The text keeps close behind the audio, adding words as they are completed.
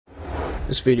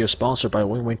This video is sponsored by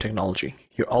Win-Win Technology,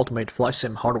 your ultimate flight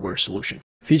sim hardware solution,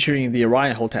 featuring the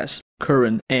Orion hull test,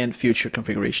 current and future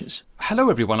configurations. Hello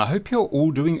everyone, I hope you're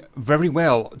all doing very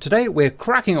well. Today we're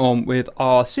cracking on with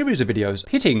our series of videos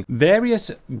hitting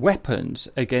various weapons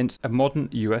against a modern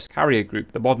US carrier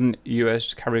group. The modern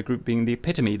US carrier group being the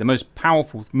epitome, the most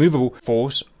powerful movable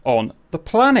force on the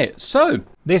planet. So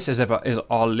this, as ever, is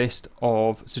our list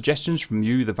of suggestions from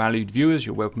you, the valued viewers.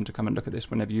 You're welcome to come and look at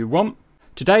this whenever you want.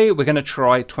 Today we're going to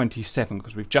try 27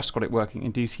 because we've just got it working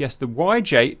in DCS, the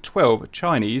YJ-12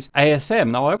 Chinese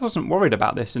ASM. Now I wasn't worried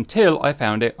about this until I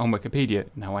found it on Wikipedia.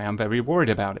 Now I am very worried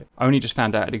about it. I only just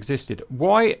found out it existed.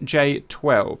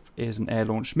 YJ-12 is an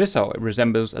air-launched missile. It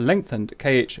resembles a lengthened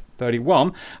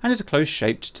KH-31 and is close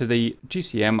shaped to the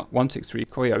GCM-163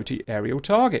 Coyote aerial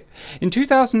target. In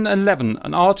 2011,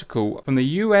 an article from the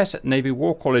US Navy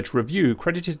War College Review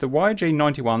credited the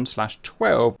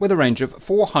YJ-91/12 with a range of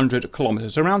 400 kilometers,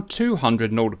 around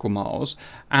 200 nautical miles,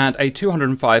 and a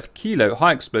 205 kilo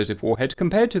high explosive warhead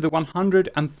compared to the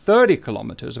 130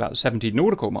 kilometers, about 70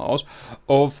 nautical miles,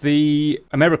 of the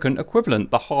American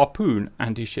equivalent, the Harpoon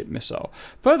anti-ship missile.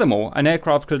 Furthermore, an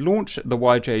aircraft could launch the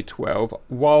YJ-12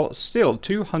 while still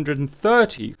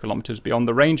 230 kilometers beyond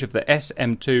the range of the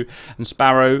SM-2 and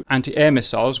Sparrow anti-air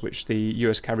missiles, which the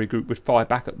US carrier group would fire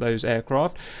back at those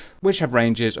aircraft, which have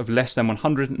ranges of less than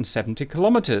 170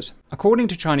 kilometers. According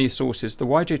to Chinese sources, the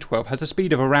YJ-12 has a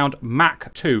speed of around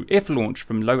Mach 2 if launched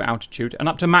from low altitude and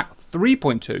up to Mach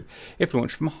 3.2 if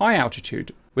launched from high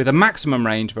altitude, with a maximum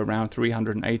range of around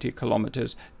 380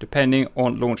 kilometers depending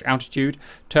on launch altitude.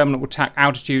 Terminal attack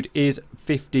altitude is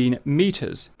 15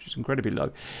 meters, which is incredibly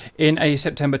low. In a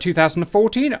September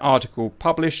 2014 article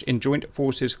published in Joint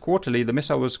Forces Quarterly, the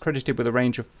missile was credited with a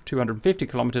range of 250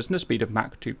 kilometers and a speed of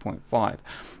Mach 2.5.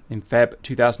 In Feb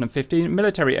 2015,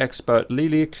 military expert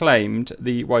Lili claimed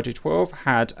the YJ-12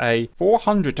 had a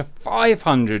 400 to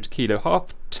 500 kilo,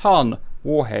 half-ton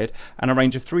warhead and a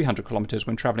range of 300 kilometers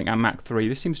when traveling at Mach 3.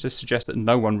 This seems to suggest that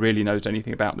no one really knows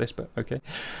anything about this, but okay.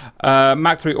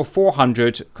 Mach 3 or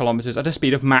 400 kilometers at a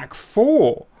speed of Mach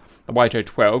 4. The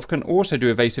YJ-12 can also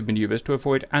do evasive maneuvers to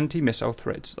avoid anti-missile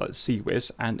threats like CWIS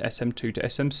and SM-2 to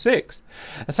SM-6.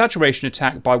 A saturation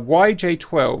attack by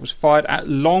YJ-12s fired at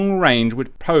long range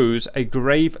would pose a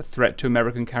grave threat to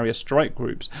American carrier strike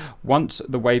groups. Once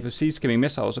the wave of sea-skimming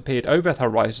missiles appeared over the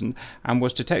horizon and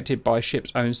was detected by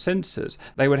ships' own sensors,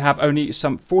 they would have only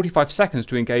some 45 seconds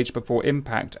to engage before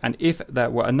impact, and if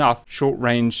there were enough,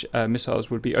 short-range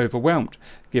missiles would be overwhelmed.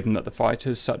 Given that the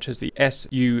fighters such as the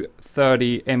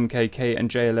Su-30 MKK and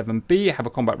J-11B have a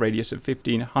combat radius of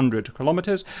 1,500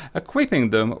 kilometers,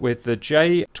 equipping them with the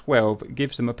J-12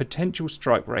 gives them a potential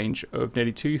strike range of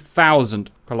nearly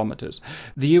 2,000 kilometers.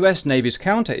 The US Navy's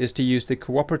counter is to use the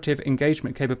cooperative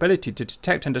engagement capability to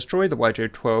detect and destroy the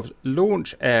YJ-12's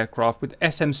launch aircraft with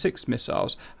SM-6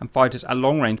 missiles and fighters at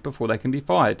long range before they can be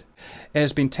fired. It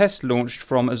has been test launched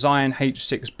from a Zion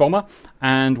H-6 bomber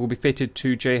and will be fitted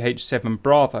to JH-7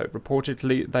 Bravo.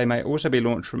 Reportedly, they may also be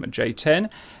launched from a J-10,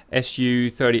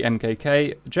 Su-30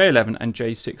 MKK, J-11 and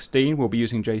J-16. We'll be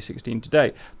using J-16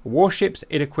 today. For warships,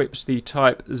 it equips the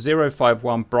Type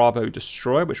 051 Bravo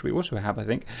destroyer, which we also have, I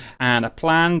think, and a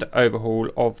planned overhaul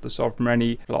of the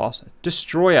Sovereignty class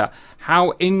destroyer.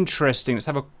 How interesting. Let's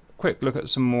have a quick look at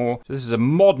some more. So this is a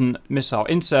modern missile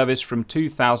in service from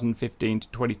 2015 to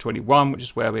 2021, which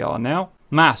is where we are now.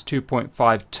 Mass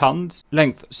 2.5 tons,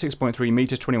 length 6.3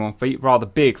 meters, 21 feet, rather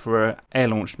big for an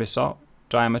air-launched missile.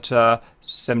 Diameter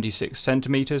 76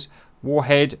 centimeters.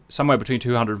 Warhead somewhere between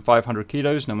 200 and 500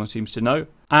 kilos, no one seems to know.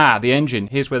 The engine.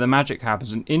 Here's where the magic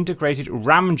happens. An integrated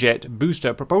ramjet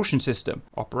booster propulsion system.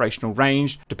 Operational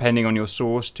range, depending on your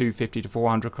source, 250 to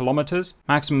 400 kilometers.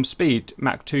 Maximum speed,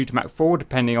 Mach 2 to Mach 4,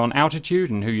 depending on altitude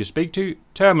and who you speak to.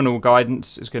 Terminal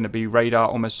guidance is going to be radar,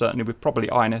 almost certainly, with probably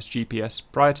INS GPS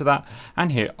prior to that.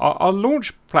 And here, our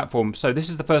launch platform. So this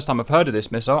is the first time I've heard of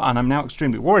this missile, and I'm now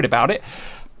extremely worried about it.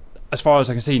 As far as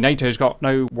I can see, NATO's got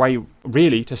no way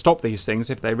really to stop these things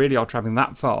if they really are traveling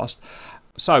that fast.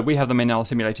 So we have them in our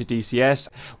simulated DCS.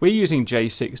 We're using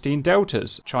J-16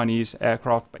 Deltas, Chinese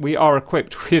aircraft. We are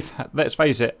equipped with, let's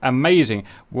face it, amazing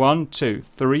 1, 2,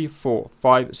 3, 4,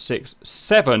 5, 6,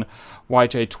 7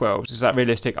 YJ-12. Is that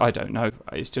realistic? I don't know.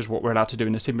 It's just what we're allowed to do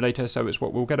in the simulator, so it's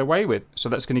what we'll get away with. So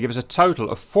that's going to give us a total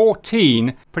of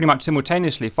 14 pretty much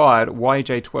simultaneously fired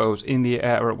YJ-12s in the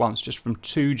air at once, just from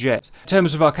 2 jets. In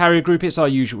terms of our carrier group, it's our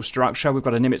usual structure. We've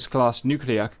got a Nimitz-class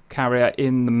nuclear carrier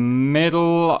in the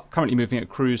middle, currently moving at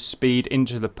cruise speed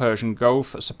into the Persian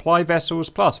Gulf. Supply vessels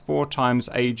plus 4 times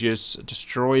Aegis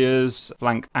destroyers,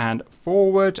 flank and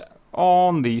forward.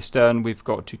 On the stern, we've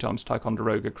got 2 times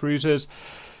Ticonderoga cruisers.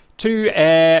 2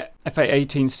 air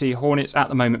FA-18C Hornets at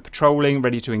the moment patrolling,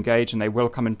 ready to engage, and they will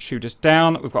come and shoot us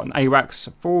down. We've got an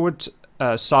AWACS forward,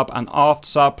 sub and aft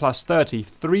sub, plus 30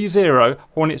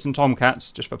 Hornets and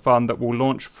Tomcats, just for fun, that will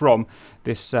launch from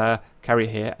this carrier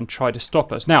here and try to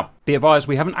stop us. Now, be advised,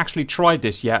 we haven't actually tried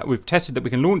this yet. We've tested that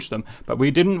we can launch them, but we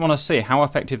didn't want to see how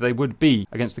effective they would be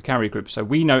against the carrier group. So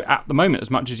we know at the moment as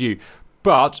much as you.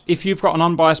 But if you've got an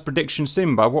unbiased prediction,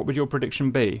 Simba, what would your prediction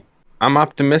be? I'm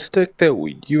optimistic that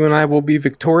you and I will be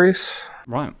victorious.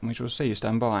 Right, we shall see.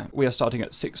 Stand by. We are starting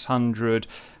at 600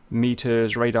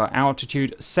 meters radar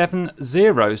altitude,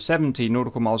 70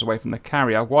 nautical miles away from the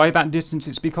carrier. Why that distance?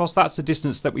 It's because that's the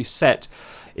distance that we set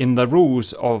in the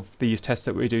rules of these tests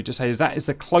that we do to say that is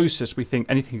the closest we think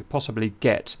anything could possibly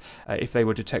get if they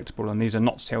were detectable. And these are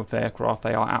not stealth aircraft.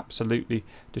 They are absolutely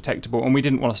detectable. And we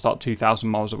didn't want to start 2,000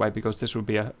 miles away because this would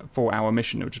be a 4-hour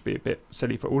mission. It would just be a bit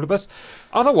silly for all of us.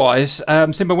 Otherwise,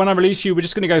 Simba, when I release you, we're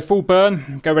just going to go full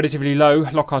burn, go relatively low,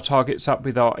 lock our targets up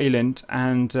with our ELINT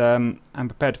and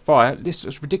prepare to fire. This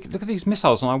is ridiculous. Look at these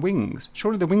missiles on our wings.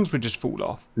 Surely the wings would just fall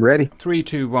off. Ready. 3,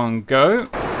 2, 1, go.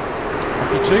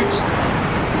 Off you toot.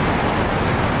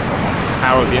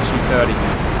 Power of the SU-30.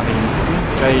 I mean,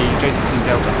 J-16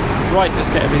 Delta. Right, let's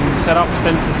get everything set up.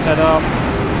 Sensors set up.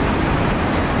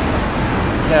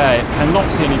 Okay,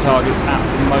 cannot see any targets at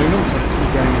the moment, so let's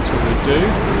keep going until we do.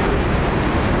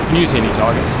 Can you see any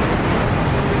targets?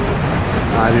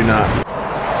 I do not.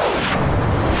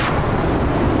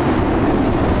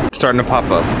 Starting to pop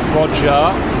up. Roger.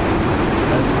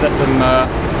 Let's let them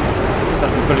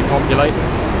fully populate.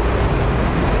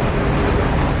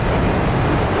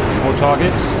 More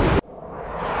targets.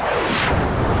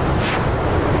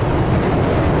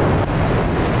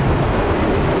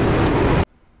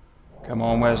 Come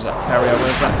on, where's that carrier?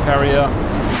 Where's that carrier?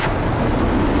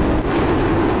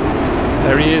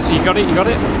 There he is. You got it? You got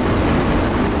it?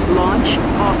 Launch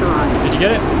authorized. Did you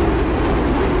get it?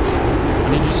 I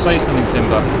need you to say something,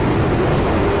 Simba.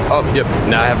 Oh, yep.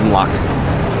 Now I have them locked.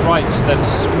 Right,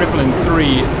 let's ripple in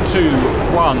 3, 2,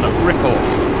 1. Ripple.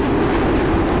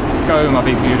 Go, my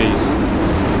big beauties.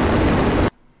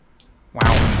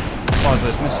 Wow. The size of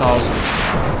those missiles.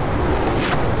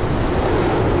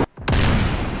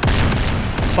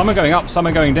 Some are going up, some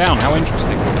are going down. How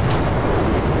interesting.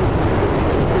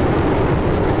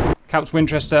 Couch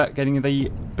Winchester getting the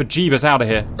bejeebers out of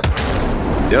here.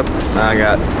 Yep. I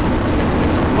got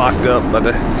locked up by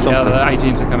the something. Yeah, the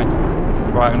 18s are coming.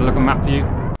 Right, I'm going to look on map view.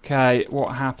 Okay,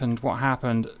 what happened? What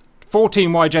happened? 14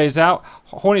 YJs out.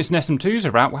 Hornets and SM2s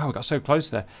are out. Wow, we got so close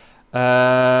there.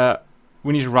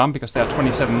 We need to run because they are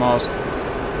 27 miles.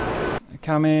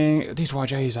 Coming. These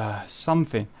YJs are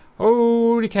something.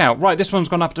 Holy cow. Right, this one's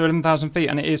gone up to 11,000 feet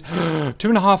and it is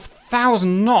 2,500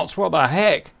 knots. What the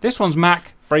heck? This one's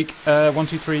Mach. Break 1,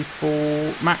 2, 3, 4.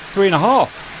 Mach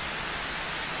 3.5.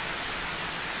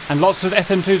 And lots of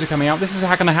SM2s are coming out. This is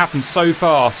going to happen so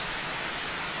fast.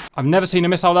 I've never seen a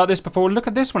missile like this before. Look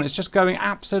at this one. It's just going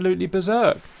absolutely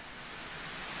berserk.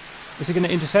 Is it going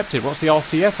to intercept it? What's the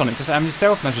RCS on it? Does it have any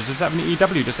stealth measures? Does it have any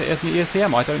EW? Does it have any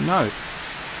ESCM? I don't know.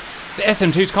 The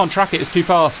SM2s can't track it. It's too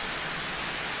fast.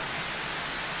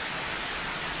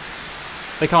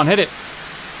 They can't hit it.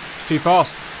 It's too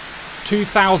fast.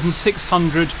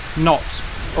 2,600 knots.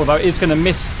 Although it is going to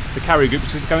miss the carrier group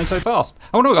because it's going so fast.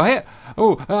 Oh no, we got hit.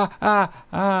 Oh,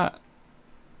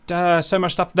 so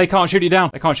much stuff. They can't shoot it down.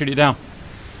 They can't shoot it down.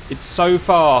 It's so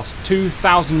fast.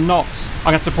 2,000 knots.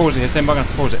 I'm going to have to pause it here, Simba. I'm going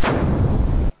to have to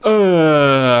pause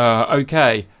it.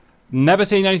 Okay. Never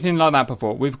seen anything like that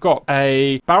before. We've got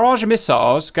a barrage of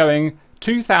missiles going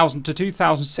 2,000 to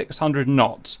 2,600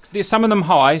 knots. Some of them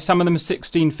high, some of them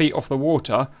 16 feet off the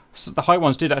water. So the high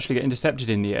ones did actually get intercepted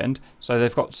in the end. So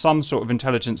they've got some sort of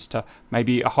intelligence to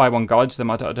maybe a high one guides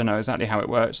them. I don't know exactly how it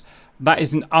works. That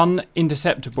is an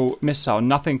uninterceptable missile.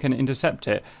 Nothing can intercept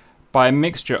it by a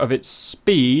mixture of its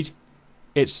speed,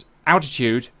 its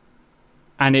altitude,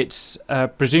 and its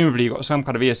presumably you've got some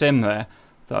kind of ESM there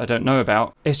that I don't know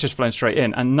about. It's just flown straight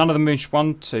in, and none of them reached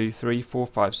 1, 2, 3, 4,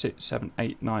 5, 6, 7,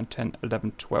 8, 9, 10,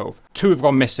 11, 12. 2 have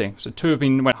gone missing, so 2 have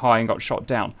went high and got shot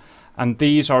down. And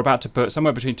these are about to put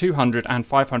somewhere between 200 and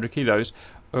 500 kilos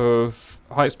of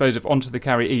high explosive onto the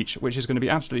carrier each, which is going to be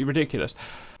absolutely ridiculous.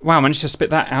 Wow, I managed to spit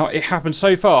that out. It happened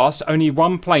so fast, only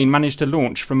one plane managed to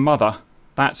launch from Mother.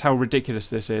 That's how ridiculous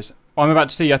this is. I'm about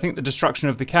to see, I think, the destruction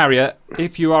of the carrier.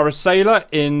 If you are a sailor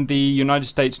in the United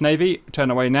States Navy, turn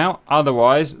away now.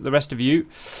 Otherwise, the rest of you...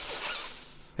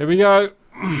 Here we go.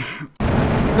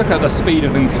 Look at the speed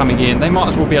of them coming in. They might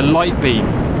as well be a light beam.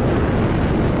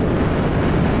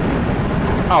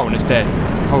 Oh, and it's dead.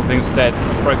 The whole thing's dead.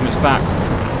 It's broken its back.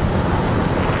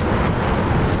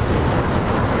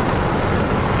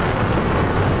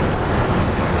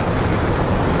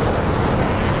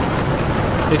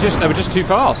 They were just too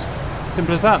fast.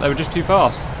 Simple as that. They were just too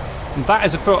fast. And that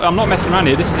is a full. I'm not messing around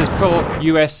here. This is a full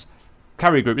US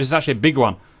carrier group. This is actually a big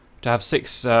one. To have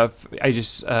 6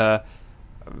 Aegis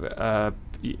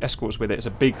escorts with it. It's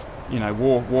a big, you know,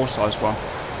 war size one.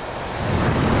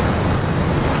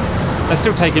 They're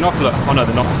still taking off. Look. Oh no,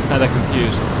 they're not. No, they're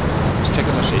confused. Let's check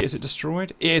this actually. Is it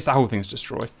destroyed? It is. The whole thing's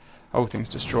destroyed. The whole thing's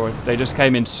destroyed. They just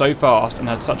came in so fast and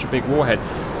had such a big warhead.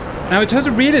 Now, in terms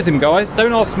of realism, guys,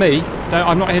 don't ask me.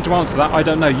 I'm not here to answer that. I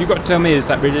don't know. You've got to tell me, is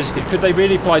that realistic? Could they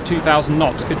really fly 2,000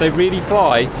 knots? Could they really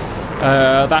fly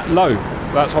that low?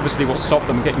 That's obviously what stopped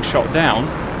them getting shot down.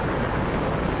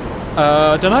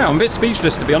 I don't know. I'm a bit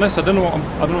speechless, to be honest. I don't know what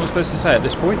I'm supposed to say at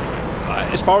this point.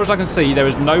 As far as I can see, there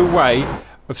is no way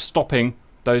of stopping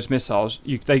those missiles.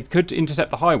 They could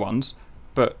intercept the high ones,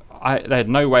 but they had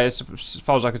no way, as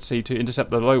far as I could see, to intercept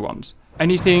the low ones.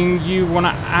 Anything you want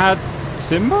to add,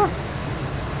 Simba?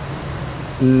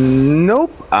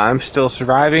 Nope. I'm still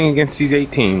surviving against these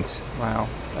 18s. Wow.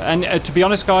 And to be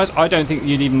honest, guys, I don't think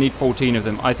you'd even need 14 of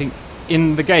them. I think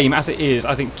in the game, as it is,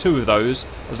 I think 2 of those,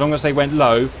 as long as they went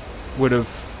low, would have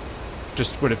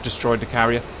destroyed the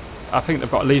carrier. I think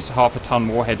they've got at least half a ton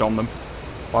warhead on them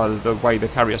by the way the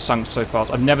carrier sunk so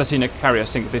fast. I've never seen a carrier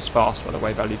sink this fast, by the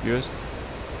way, valued viewers.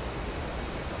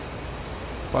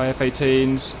 Bye,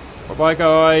 F-18s. Bye-bye,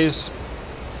 guys.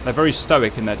 They're very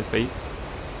stoic in their defeat.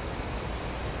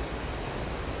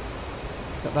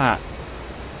 Look at that.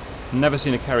 Never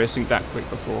seen a carrier sink that quick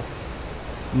before.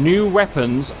 New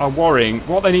weapons are worrying.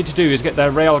 What they need to do is get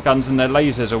their rail guns and their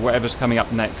lasers or whatever's coming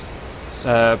up next.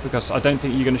 Because I don't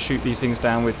think you're going to shoot these things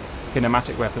down with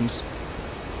kinematic weapons.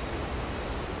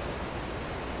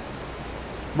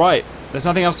 Right, there's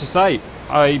nothing else to say.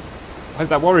 I hope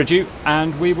that worried you,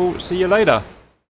 and we will see you later.